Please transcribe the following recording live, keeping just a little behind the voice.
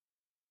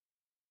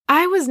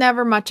I was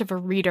never much of a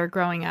reader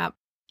growing up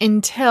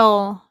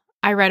until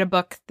I read a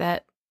book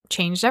that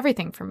changed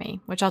everything for me,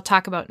 which I'll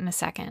talk about in a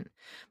second.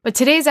 But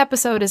today's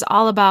episode is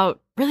all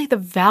about really the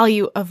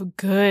value of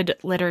good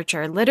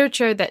literature,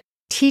 literature that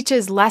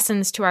teaches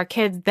lessons to our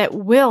kids that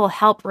will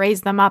help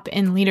raise them up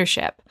in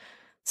leadership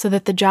so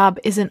that the job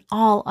isn't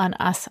all on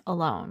us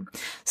alone.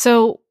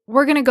 So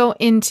we're going to go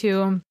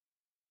into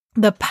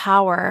the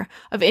power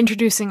of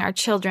introducing our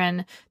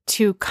children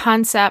to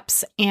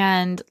concepts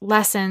and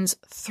lessons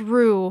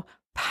through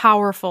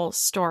powerful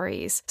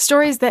stories,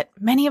 stories that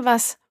many of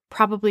us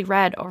probably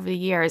read over the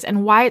years,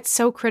 and why it's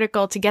so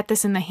critical to get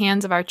this in the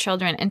hands of our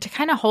children and to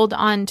kind of hold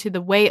on to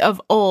the way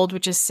of old,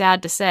 which is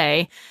sad to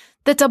say,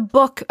 that's a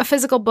book, a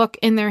physical book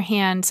in their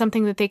hand,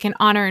 something that they can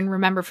honor and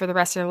remember for the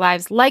rest of their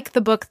lives, like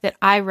the book that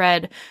I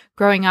read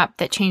growing up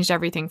that changed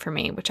everything for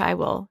me, which I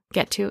will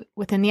get to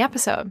within the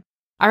episode.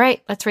 All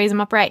right, let's raise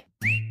them up right.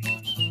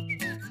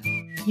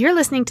 You're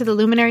listening to the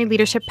Luminary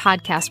Leadership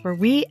Podcast, where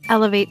we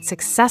elevate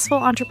successful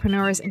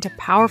entrepreneurs into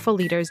powerful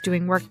leaders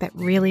doing work that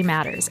really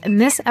matters.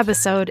 And this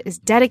episode is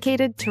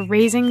dedicated to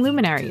raising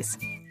luminaries.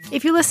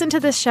 If you listen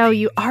to this show,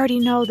 you already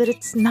know that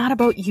it's not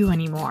about you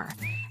anymore.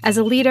 As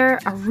a leader,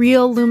 a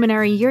real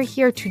luminary, you're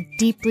here to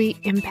deeply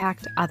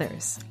impact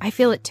others. I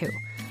feel it too.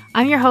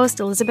 I'm your host,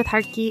 Elizabeth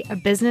Hartke, a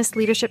business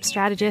leadership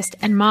strategist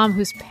and mom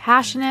who's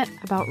passionate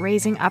about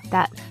raising up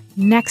that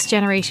next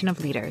generation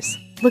of leaders.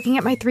 Looking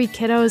at my 3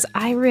 kiddos,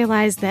 I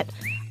realized that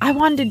I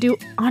wanted to do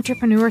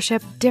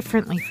entrepreneurship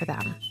differently for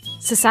them.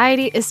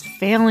 Society is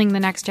failing the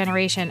next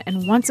generation,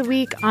 and once a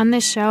week on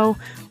this show,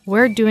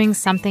 we're doing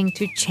something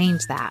to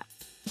change that.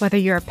 Whether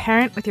you're a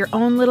parent with your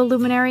own little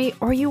luminary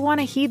or you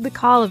want to heed the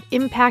call of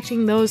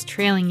impacting those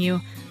trailing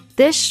you,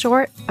 this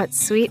short but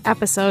sweet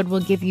episode will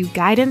give you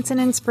guidance and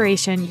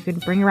inspiration you can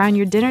bring around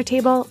your dinner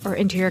table or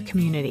into your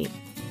community.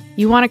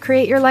 You want to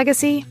create your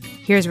legacy?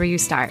 Here's where you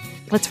start.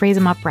 Let's raise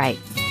them up right.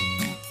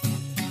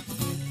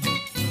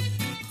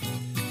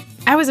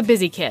 I was a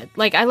busy kid.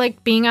 I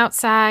liked being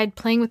outside,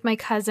 playing with my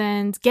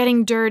cousins,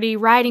 getting dirty,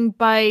 riding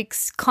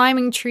bikes,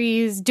 climbing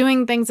trees,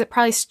 doing things that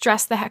probably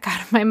stressed the heck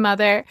out of my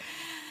mother.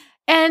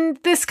 And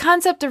this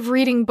concept of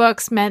reading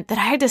books meant that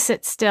I had to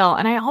sit still,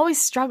 and I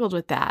always struggled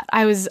with that.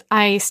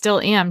 I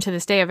still am to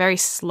this day a very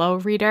slow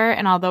reader,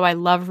 and although I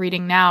love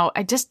reading now,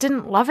 I just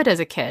didn't love it as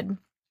a kid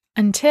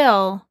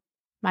until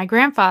my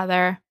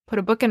grandfather put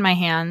a book in my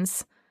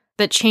hands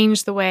that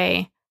changed the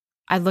way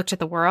I looked at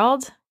the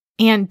world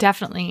and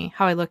definitely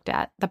how I looked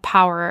at the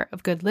power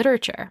of good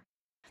literature.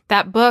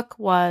 That book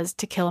was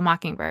To Kill a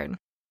Mockingbird.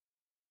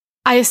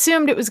 I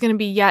assumed it was going to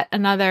be yet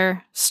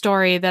another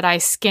story that I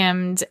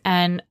skimmed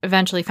and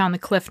eventually found the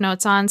Cliff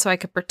Notes on so I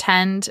could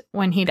pretend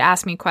when he'd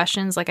ask me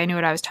questions like I knew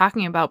what I was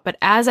talking about. But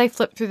as I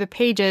flipped through the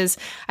pages,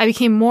 I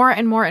became more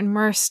and more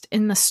immersed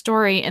in the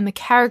story and the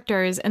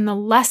characters and the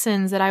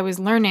lessons that I was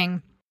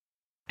learning.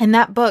 And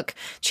that book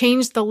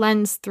changed the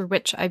lens through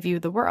which I view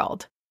the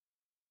world.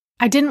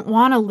 I didn't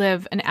want to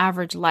live an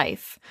average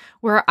life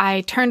where I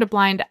turned a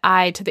blind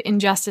eye to the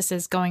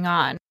injustices going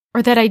on,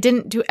 or that I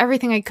didn't do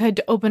everything I could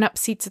to open up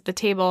seats at the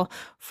table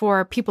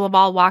for people of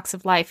all walks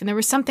of life. And there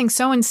was something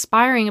so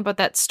inspiring about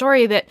that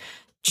story that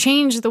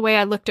changed the way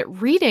I looked at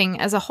reading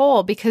as a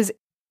whole, because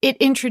it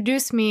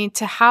introduced me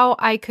to how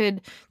I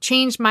could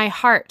change my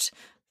heart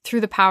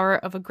through the power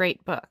of a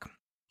great book.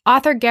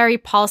 Author Gary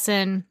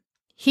Paulsen,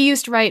 he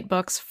used to write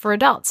books for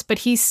adults, but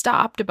he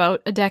stopped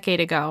about a decade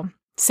ago,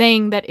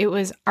 saying that it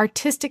was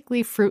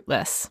artistically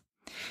fruitless.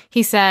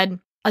 He said,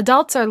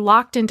 "Adults are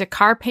locked into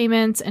car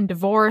payments and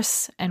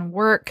divorce and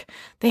work.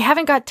 They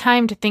haven't got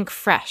time to think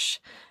fresh.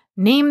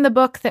 Name the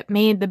book that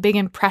made the big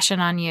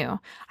impression on you.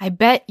 I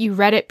bet you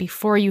read it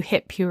before you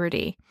hit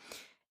puberty.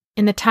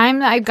 In the time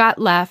that I've got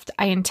left,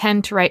 I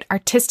intend to write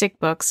artistic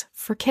books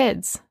for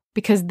kids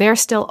because they're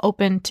still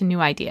open to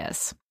new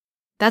ideas."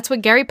 That's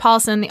what Gary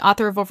Paulsen, the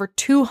author of over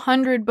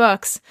 200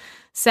 books,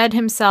 said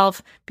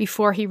himself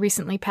before he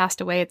recently passed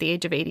away at the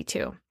age of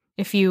 82.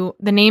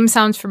 The name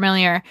sounds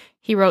familiar,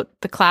 he wrote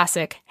the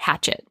classic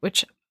Hatchet,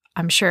 which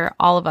I'm sure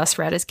all of us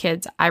read as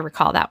kids. I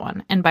recall that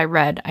one. And by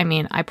read, I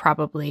mean I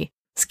probably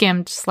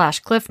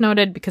skimmed/cliff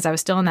noted because I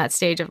was still in that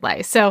stage of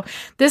life. So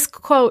this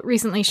quote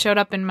recently showed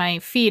up in my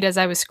feed as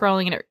I was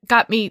scrolling, and it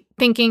got me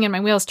thinking and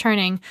my wheels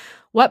turning,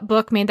 what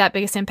book made that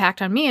biggest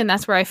impact on me? And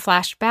that's where I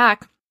flashed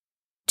back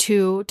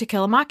to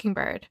Kill a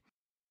Mockingbird.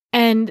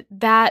 And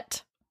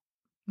that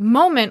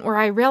moment where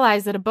I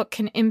realized that a book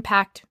can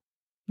impact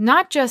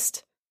not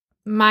just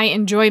my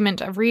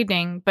enjoyment of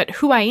reading, but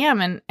who I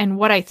am and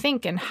what I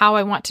think and how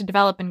I want to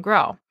develop and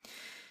grow.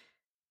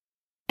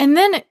 And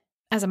then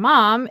as a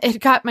mom,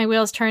 it got my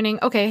wheels turning.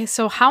 Okay,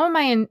 so how am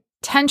I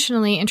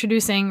intentionally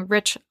introducing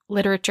rich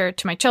literature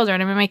to my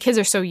children? I mean, my kids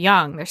are so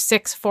young. They're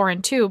 6, 4,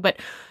 and 2. But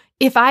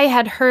if I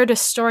had heard a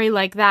story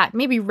like that,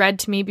 maybe read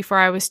to me while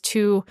I was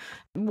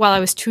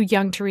too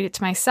young to read it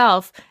to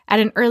myself at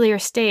an earlier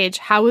stage,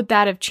 how would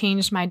that have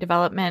changed my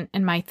development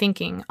and my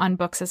thinking on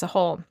books as a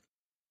whole?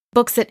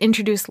 Books that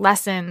introduce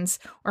lessons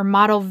or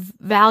model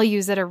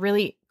values that are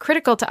really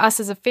critical to us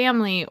as a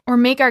family, or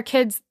make our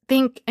kids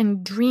think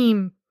and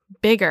dream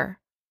bigger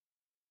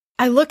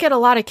I look at a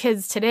lot of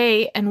kids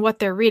today and what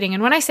they're reading.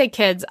 And when I say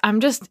kids,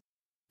 I'm just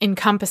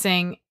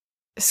encompassing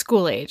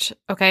school age.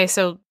 Okay.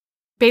 So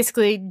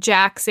basically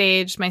Jack's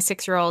age, my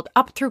 6-year-old,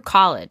 up through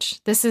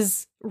college. This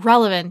is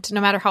relevant no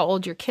matter how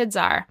old your kids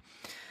are.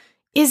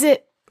 Is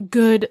it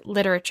good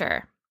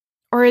literature?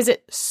 Or is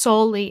it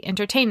solely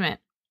entertainment?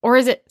 Or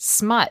is it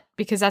smut?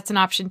 Because that's an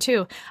option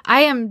too.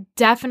 I am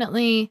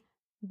definitely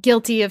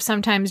guilty of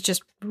sometimes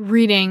just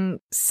reading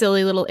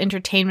silly little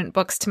entertainment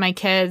books to my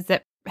kids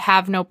that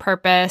have no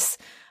purpose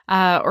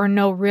or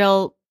no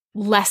real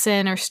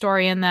lesson or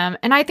story in them.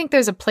 And I think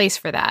there's a place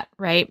for that,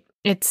 right?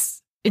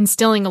 It's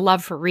instilling a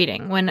love for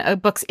reading. When a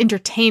book's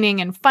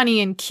entertaining and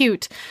funny and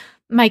cute,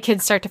 my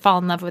kids start to fall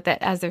in love with it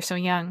as they're so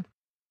young.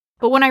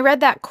 But when I read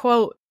that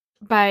quote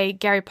by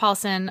Gary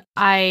Paulson,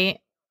 I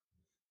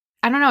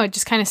don't know, it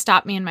just kind of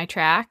stopped me in my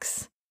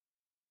tracks.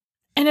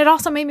 And it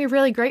also made me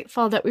really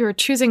grateful that we were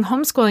choosing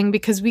homeschooling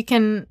because we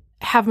can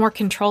have more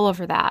control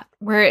over that,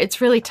 where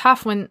it's really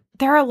tough when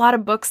there are a lot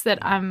of books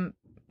that I'm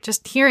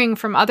just hearing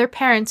from other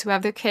parents who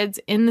have their kids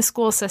in the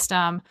school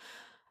system.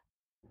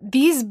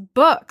 These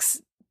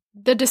books,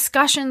 the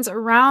discussions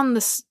around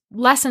the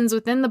lessons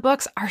within the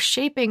books are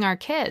shaping our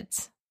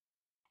kids.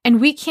 And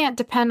we can't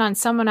depend on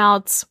someone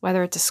else,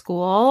 whether it's a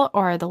school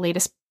or the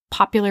latest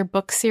popular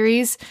book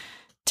series,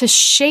 to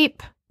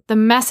shape the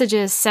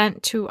messages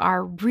sent to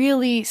our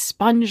really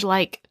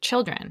sponge-like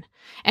children.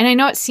 And I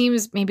know it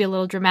seems maybe a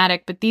little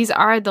dramatic, but these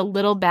are the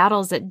little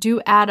battles that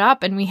do add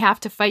up, and we have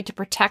to fight to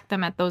protect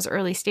them at those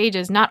early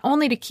stages, not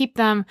only to keep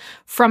them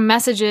from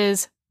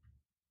messages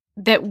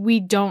that we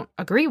don't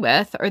agree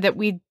with or that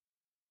we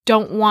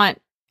don't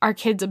want our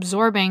kids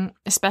absorbing,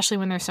 especially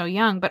when they're so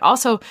young, but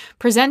also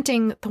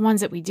presenting the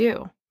ones that we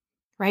do.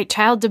 Right?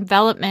 Child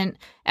development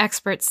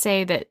experts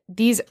say that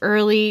these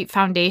early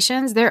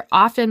foundations, they're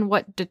often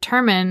what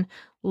determine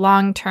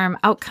long-term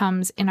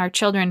outcomes in our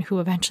children who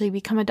eventually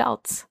become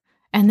adults.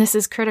 And this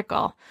is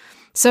critical.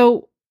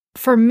 So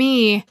for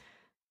me,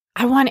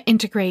 I want to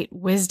integrate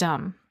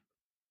wisdom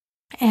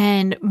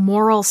and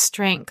moral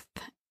strength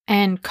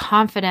and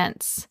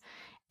confidence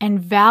and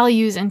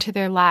values into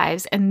their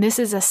lives. And this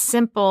is a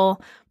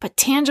simple but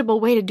tangible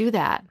way to do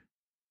that.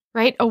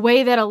 Right? A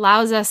way that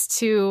allows us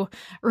to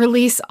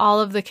release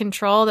all of the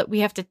control that we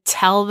have to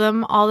tell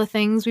them all the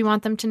things we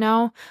want them to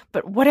know.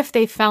 But what if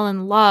they fell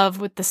in love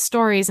with the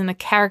stories and the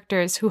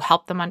characters who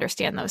help them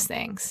understand those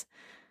things?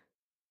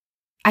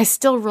 I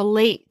still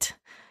relate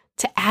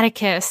to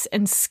Atticus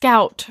and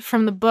Scout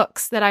from the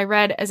books that I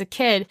read as a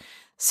kid.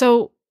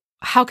 So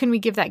how can we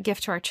give that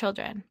gift to our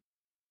children?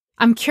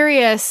 I'm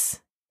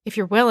curious if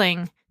you're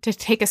willing to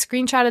take a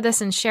screenshot of this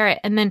and share it,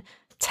 and then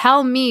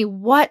tell me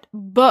what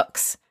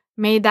books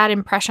made that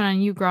impression on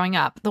you growing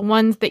up, the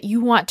ones that you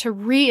want to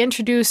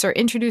reintroduce or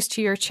introduce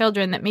to your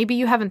children that maybe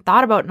you haven't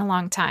thought about in a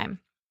long time.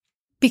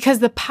 Because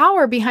the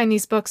power behind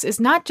these books is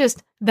not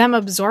just them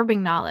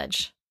absorbing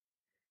knowledge.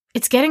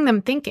 It's getting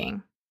them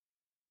thinking.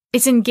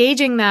 It's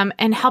engaging them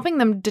and helping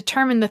them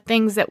determine the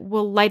things that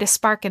will light a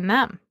spark in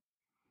them,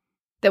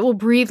 that will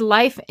breathe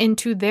life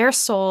into their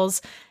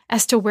souls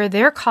as to where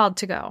they're called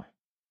to go.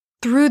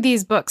 Through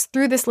these books,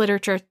 through this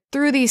literature,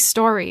 through these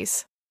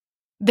stories,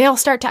 they'll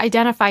start to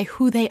identify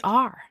who they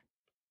are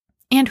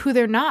and who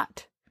they're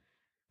not,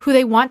 who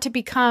they want to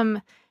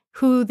become,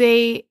 who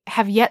they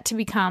have yet to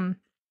become.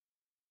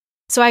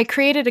 So I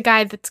created a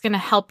guide that's going to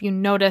help you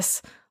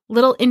notice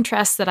little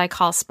interests that I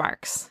call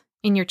sparks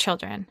in your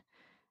children,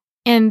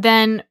 and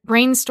then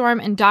brainstorm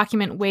and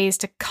document ways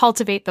to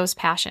cultivate those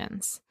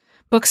passions.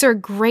 Books are a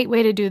great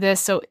way to do this.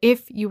 So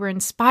if you were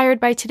inspired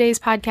by today's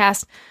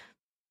podcast,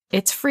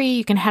 it's free.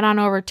 You can head on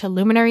over to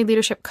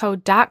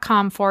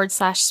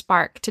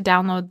luminaryleadershipco.com/spark to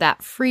download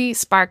that free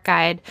Spark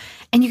guide.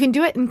 And you can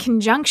do it in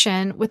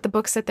conjunction with the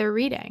books that they're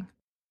reading.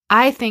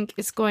 I think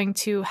it's going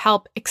to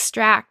help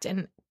extract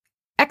and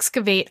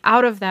excavate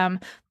out of them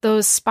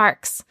those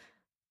sparks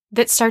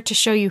that start to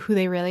show you who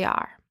they really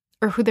are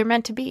or who they're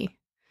meant to be.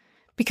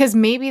 Because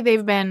maybe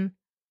they've been,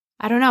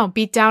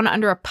 beat down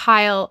under a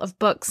pile of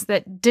books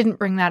that didn't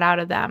bring that out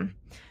of them.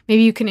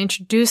 Maybe you can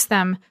introduce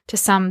them to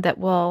some that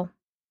will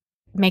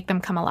make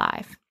them come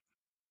alive.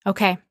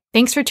 Okay,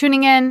 thanks for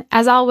tuning in.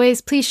 As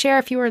always, please share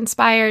if you were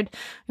inspired.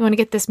 We want to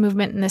get this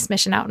movement and this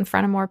mission out in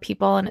front of more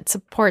people, and it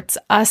supports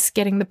us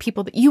getting the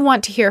people that you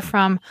want to hear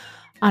from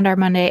on our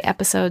Monday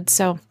episodes.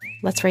 So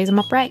let's raise them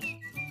up right.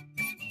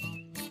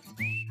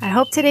 I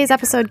hope today's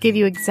episode gave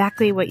you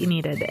exactly what you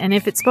needed. And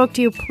if it spoke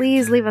to you,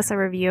 please leave us a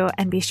review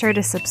and be sure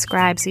to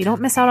subscribe so you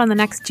don't miss out on the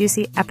next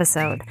juicy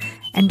episode.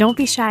 And don't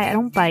be shy, I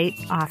don't bite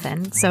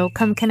often. So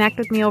come connect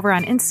with me over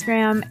on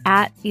Instagram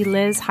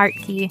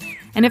 @ElizHartke.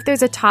 And if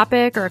there's a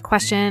topic or a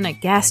question, a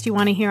guest you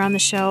want to hear on the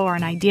show, or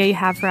an idea you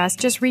have for us,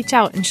 just reach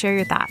out and share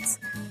your thoughts.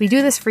 We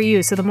do this for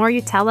you, so the more you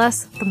tell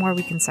us, the more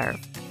we can serve.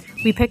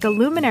 We pick a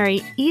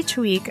luminary each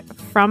week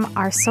from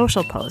our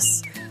social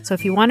posts. So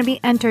if you want to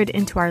be entered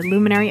into our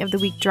Luminary of the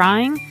Week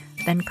drawing,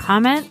 then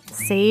comment,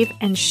 save,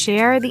 and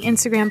share the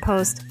Instagram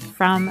post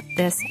from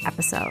this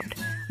episode.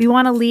 We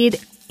want to lead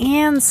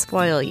and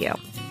spoil you.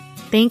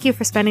 Thank you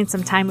for spending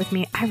some time with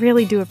me. I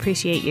really do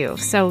appreciate you.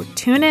 So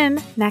tune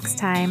in next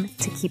time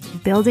to keep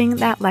building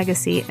that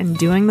legacy and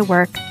doing the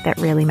work that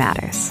really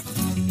matters.